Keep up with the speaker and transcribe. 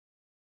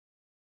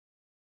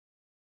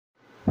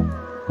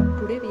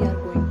Today we are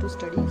going to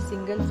study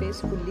single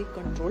phase fully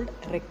controlled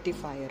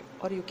rectifier,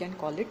 or you can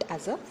call it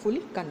as a full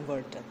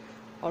converter.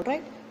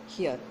 Alright,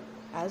 here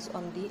as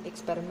on the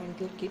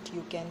experimental kit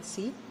you can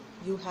see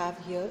you have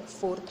here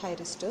 4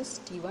 thyristors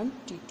T1,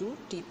 T2,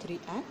 T3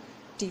 and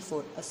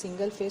T4. A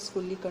single phase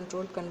fully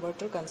controlled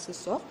converter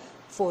consists of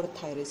 4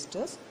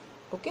 thyristors.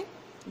 Okay,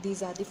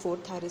 these are the 4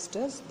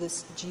 thyristors.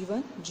 This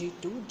G1,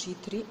 G2,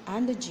 G3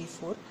 and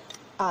G4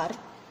 are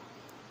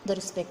the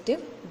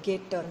respective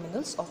gate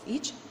terminals of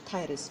each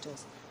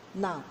thyristors.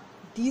 Now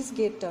these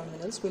gate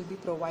terminals will be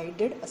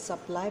provided a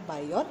supply by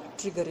your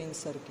triggering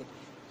circuit.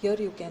 Here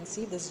you can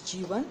see this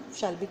G1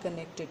 shall be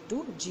connected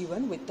to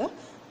G1 with a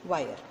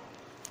wire.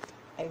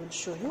 I will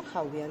show you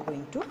how we are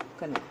going to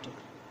connect it.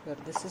 Here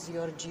this is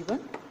your G1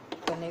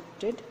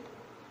 connected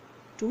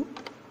to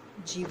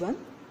G1.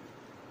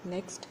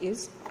 Next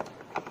is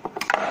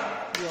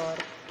your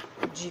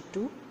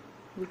G2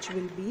 which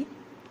will be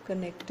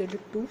connected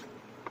to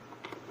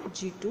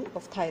G2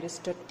 of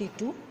thyristor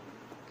T2.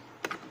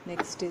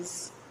 Next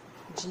is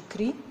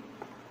G3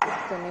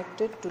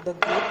 connected to the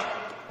gate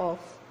of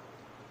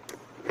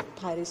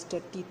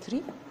thyristor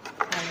T3,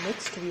 and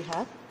next we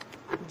have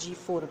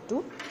G4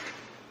 to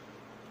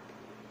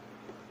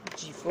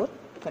G4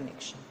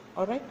 connection.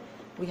 Alright,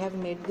 we have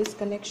made this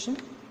connection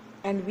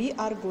and we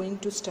are going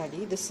to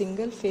study the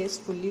single phase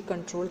fully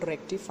controlled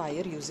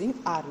rectifier using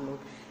R load,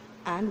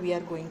 and we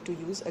are going to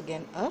use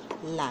again a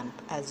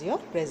lamp as your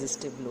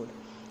resistive load.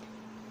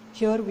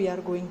 Here we are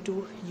going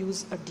to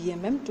use a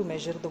DMM to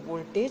measure the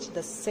voltage.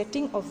 The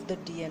setting of the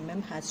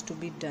DMM has to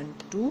be done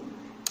to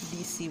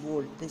DC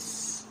volt.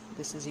 This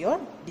is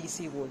your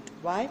DC volt.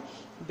 Why?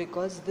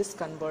 Because this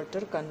converter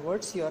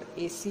converts your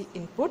AC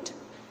input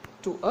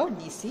to a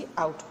DC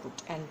output,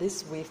 and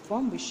this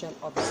waveform we shall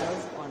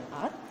observe on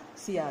our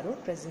CRO.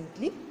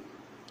 Presently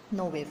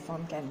no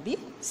waveform can be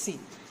seen.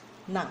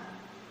 Now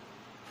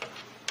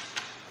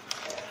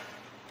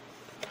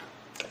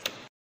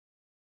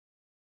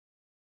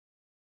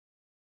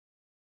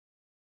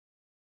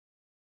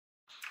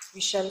we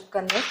shall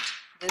connect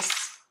this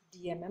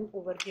DMM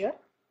over here.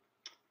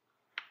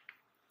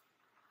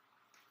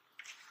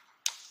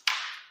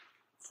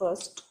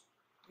 First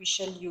we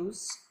shall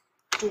use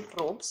 2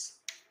 probes.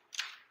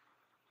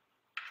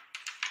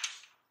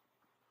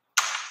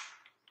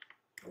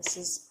 This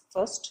is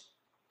first,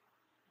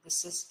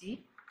 this is the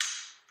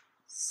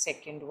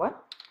second one,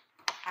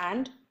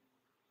 and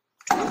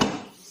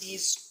to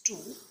these 2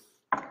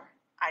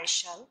 I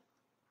shall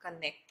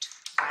connect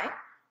my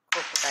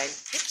crocodile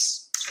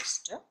clips.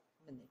 Just a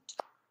minute.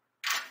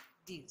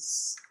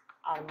 These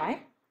are my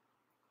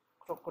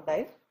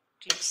crocodile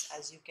clips.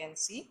 As you can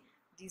see,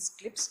 these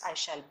clips I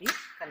shall be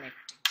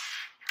connecting.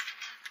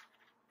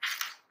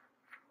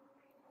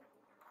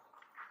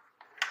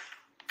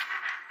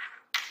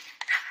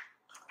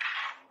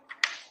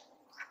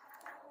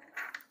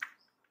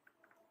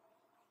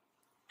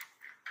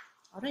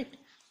 Alright,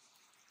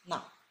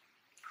 now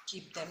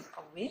keep them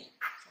away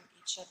from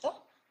each other.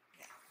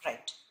 Yeah,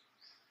 right.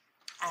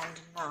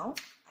 And now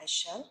I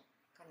shall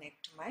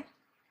connect my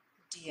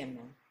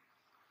DMM.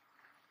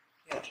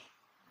 Here,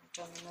 one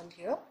terminal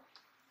here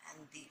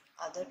and the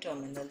other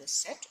terminal is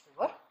set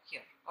over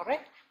here.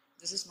 Alright,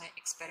 this is my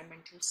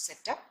experimental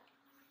setup,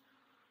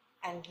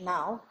 and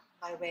now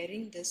by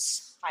wearing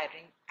this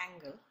firing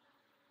angle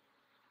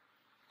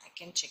I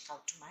can check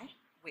out my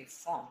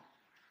waveform.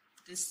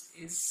 This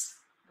is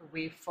the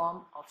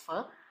waveform of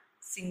a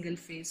single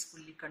phase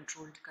fully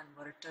controlled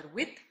converter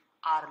with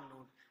R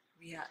load.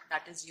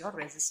 That is your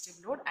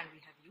resistive load, and we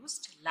have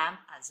used lamp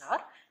as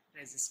our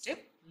resistive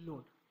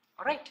load.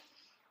 Alright,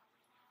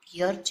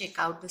 here check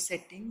out the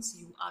settings.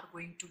 You are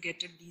going to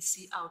get a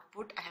DC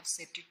output. I have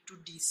set it to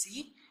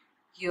DC.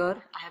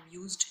 Here I have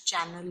used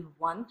channel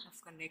 1. I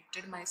have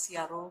connected my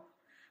CRO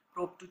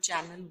probe to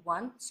channel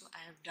 1, so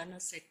I have done a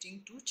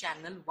setting to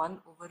channel 1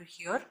 over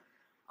here.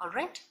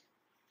 Alright,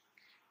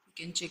 you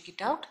can check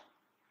it out.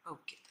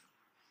 Okay,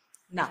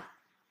 now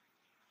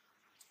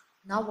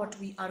what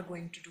we are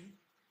going to do,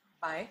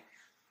 by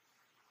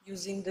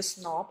using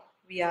this knob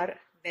we are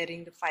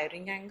varying the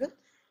firing angle,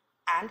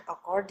 and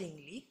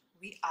accordingly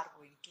we are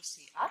going to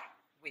see our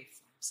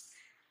waveforms,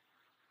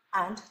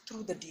 and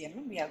through the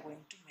DMM we are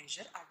going to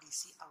measure our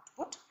DC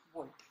output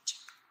voltage.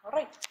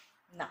 Alright,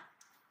 now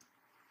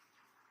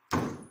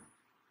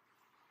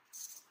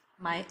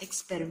my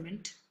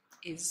experiment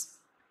is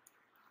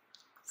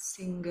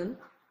single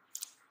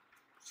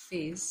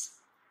phase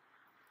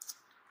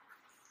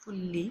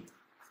fully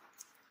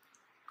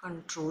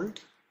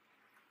controlled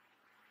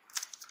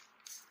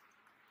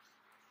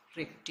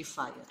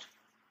rectifier.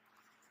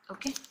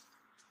 Okay,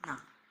 now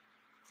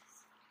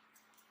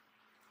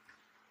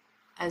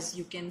as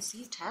you can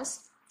see it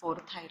has 4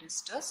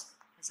 thyristors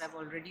as I've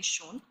already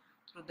shown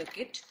through the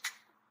kit.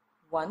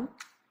 1,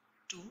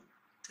 2,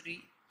 3,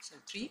 so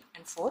 3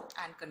 and 4,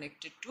 and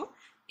connected to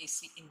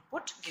AC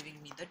input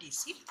giving me the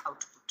DC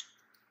output.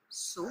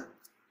 So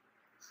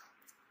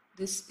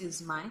this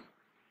is my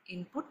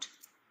input.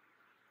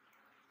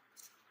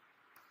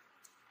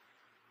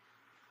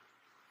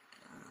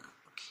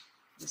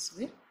 This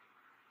way,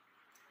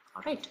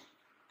 Alright,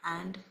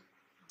 and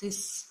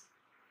this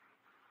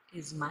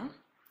is my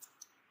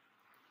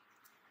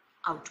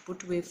output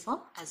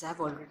waveform as I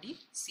have already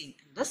seen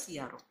in the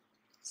CRO.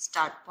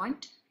 Start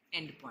point,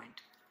 end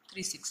point,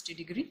 360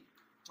 degree.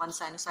 One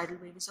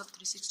sinusoidal wave is of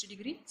 360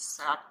 degree.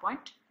 Start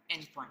point,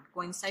 end point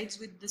coincides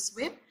with this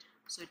wave,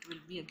 so it will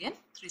be again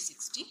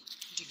 360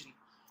 degree.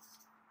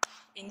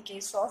 In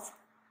case of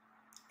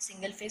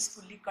single phase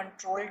fully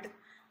controlled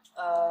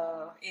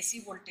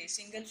AC voltage,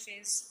 single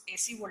phase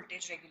AC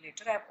voltage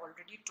regulator, I have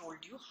already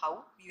told you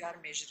how we are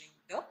measuring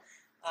the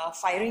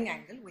firing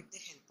angle with the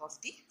help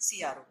of the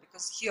CRO,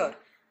 because here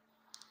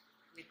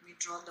let me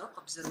draw the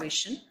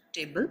observation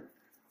table.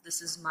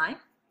 This is my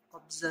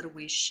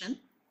observation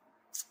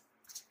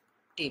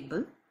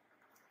table.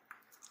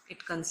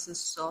 It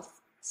consists of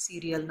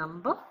serial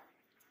number,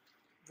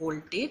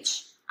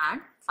 voltage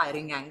and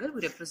firing angle.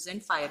 We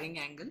represent firing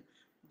angle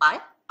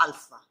by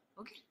alpha.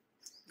 Okay,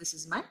 this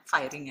is my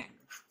firing angle.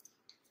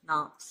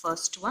 Now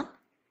first one,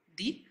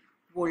 the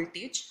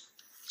voltage.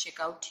 Check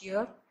out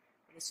here,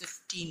 it is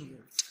 15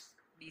 volt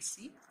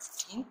DC,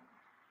 15.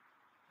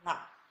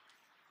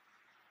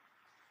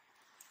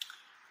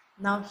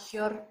 Now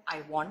here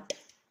I want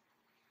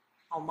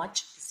how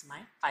much is my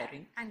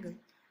firing angle.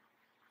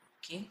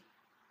 Okay,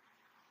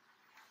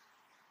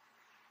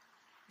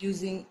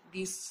 using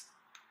these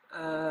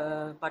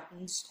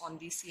buttons on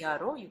the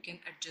CRO, you can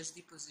adjust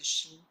the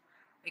position,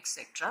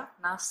 etc.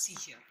 Now see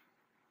here,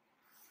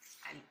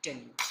 I'll tell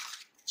you.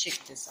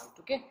 Check this out.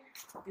 Okay,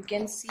 you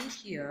can see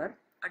here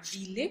a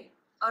delay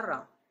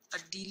around, a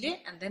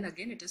delay, and then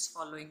again it is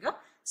following a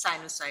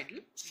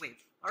sinusoidal wave.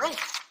 All right,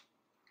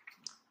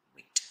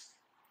 wait,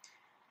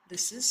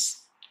 this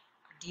is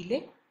a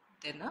delay,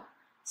 then a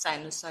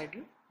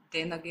sinusoidal,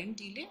 then again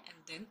delay,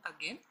 and then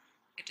again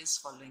it is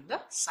following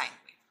the sine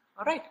wave.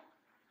 All right,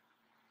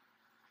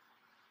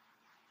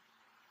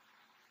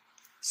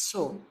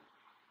 so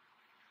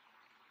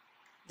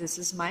this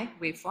is my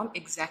waveform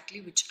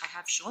exactly which I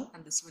have shown,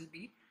 and this will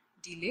be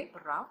delay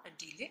around, a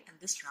delay, and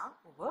this round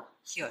over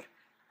here.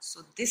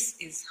 So this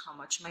is how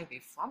much my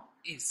waveform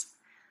is.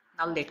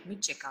 Now let me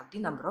check out the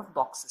number of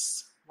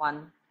boxes.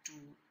 1,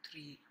 2,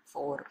 3,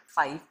 4,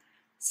 5,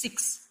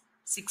 6.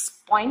 6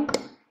 point,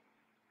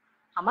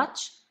 how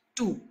much?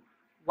 2.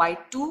 Why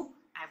 2?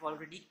 I have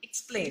already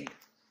explained.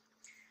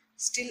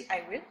 Still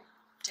I will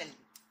tell you.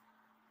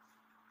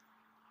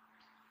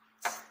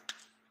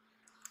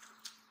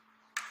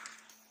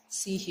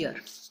 See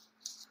here,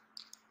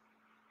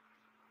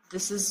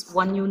 this is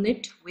one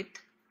unit with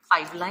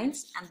 5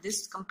 lines, and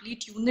this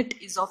complete unit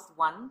is of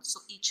 1,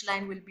 so each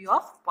line will be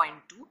of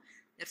 0.2.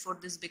 Therefore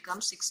this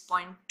becomes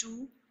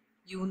 6.2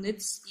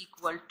 units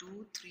equal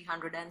to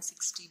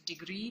 360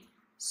 degree.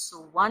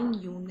 So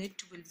 1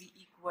 unit will be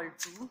equal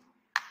to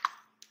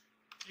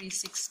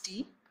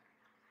 360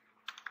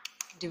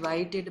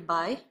 divided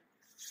by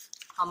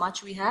how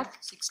much we have?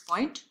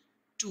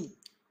 6.2.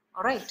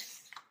 all right,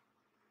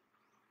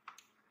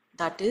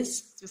 that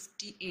is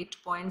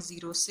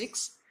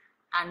 58.06,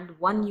 and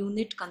 1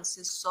 unit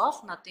consists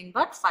of nothing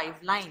but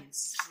 5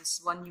 lines.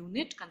 This 1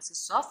 unit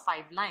consists of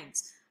 5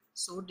 lines.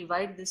 So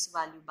divide this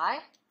value by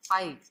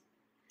 5,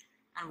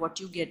 and what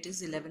you get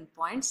is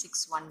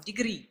 11.61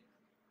 degree.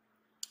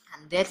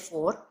 And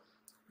therefore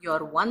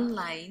your one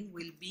line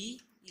will be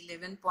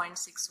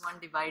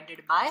 11.61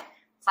 divided by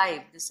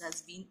 5. This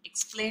has been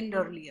explained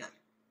earlier.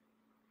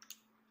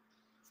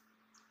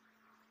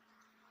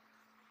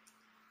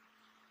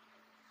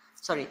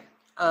 Sorry,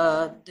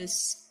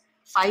 this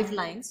 5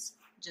 lines,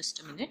 just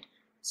a minute.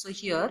 So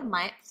here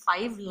my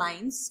 5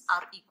 lines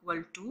are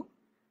equal to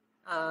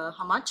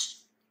how much?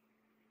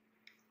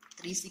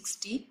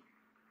 360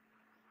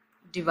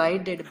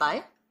 divided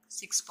by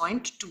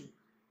 6.2.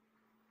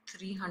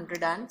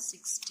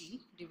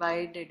 360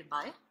 divided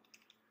by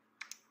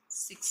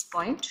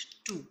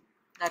 6.2.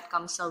 That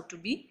comes out to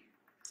be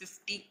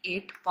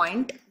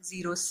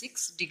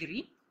 58.06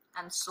 degree.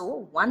 And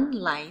so one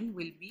line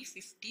will be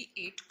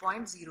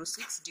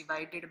 58.06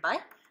 divided by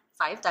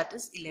 5, that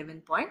is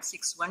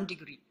 11.61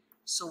 degree.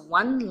 So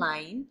one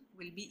line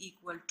will be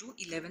equal to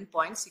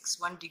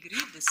 11.61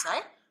 degree. This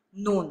I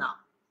know now.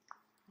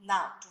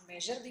 Now to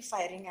measure the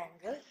firing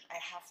angle, I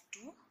have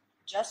to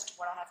just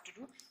what I have to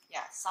do.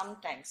 Yeah,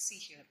 sometimes see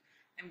here,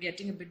 I'm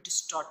getting a bit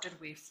distorted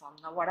waveform.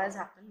 Now what has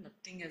happened?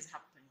 Nothing has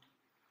happened.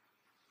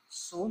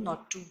 So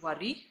not to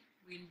worry,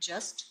 we'll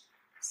just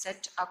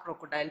set a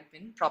crocodile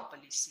pin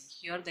properly. See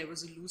here, there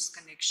was a loose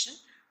connection.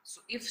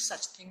 So if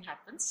such thing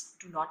happens,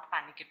 do not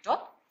panic at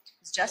all.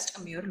 It's just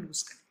a mere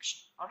loose connection.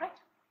 All right.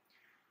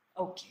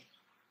 Okay.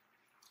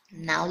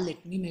 Now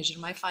let me measure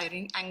my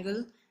firing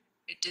angle.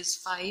 It is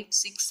 5,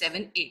 6,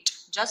 7, 8.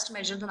 Just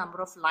measure the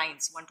number of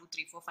lines. 1, 2,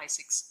 3, 4, 5,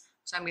 6.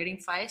 So I'm getting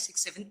 5,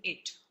 6, 7,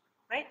 8.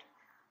 Right.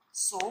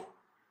 So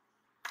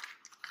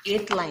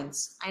 8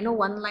 lines. I know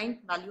one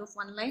line, value of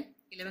one line,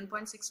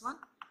 11.61.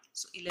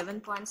 So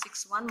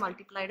 11.61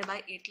 multiplied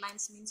by 8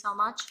 lines means how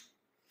much?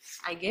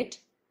 I get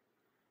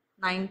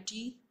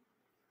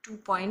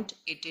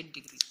 92.88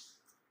 degree.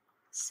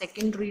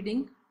 Second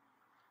reading,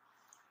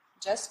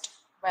 just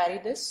vary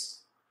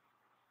this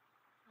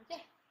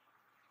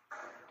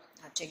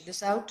check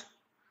this out.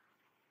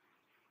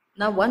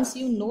 Now once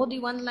you know the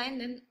one line,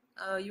 then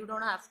you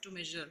don't have to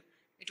measure.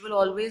 It will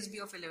always be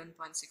of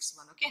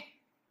 11.61. Okay.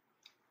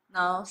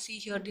 Now see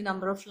here the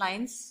number of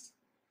lines.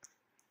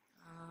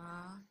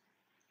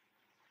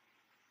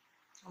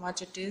 How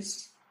much it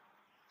is?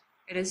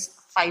 It is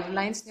 5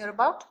 lines near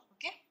about.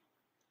 Okay.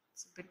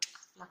 It's a bit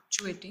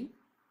fluctuating,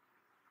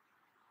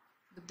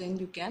 but then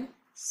you can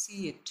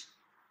see it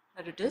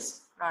that it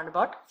is around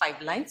about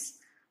 5 lines.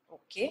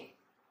 Okay.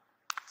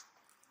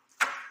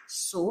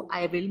 So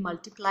I will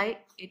multiply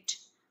it,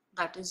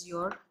 that is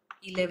your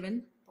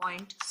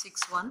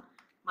 11.61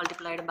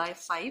 multiplied by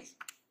 5,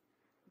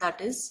 that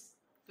is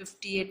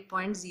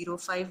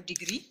 58.05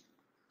 degree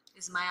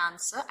is my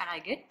answer, and I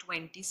get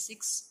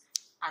 26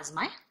 as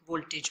my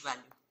voltage value.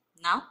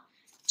 Now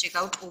check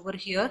out over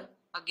here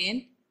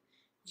again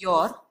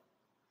your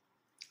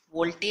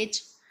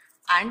voltage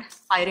and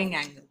firing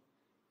angle.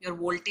 Your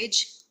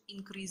voltage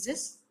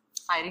increases,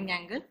 firing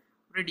angle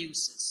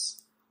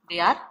reduces. They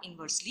are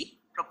inversely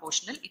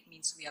proportional. It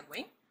means we are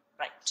going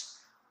right.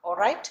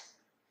 Alright.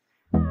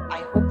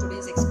 I hope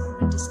today's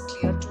experiment is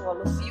clear to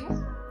all of you.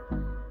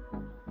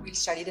 We'll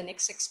study the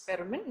next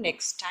experiment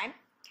next time.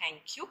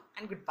 Thank you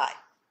and goodbye.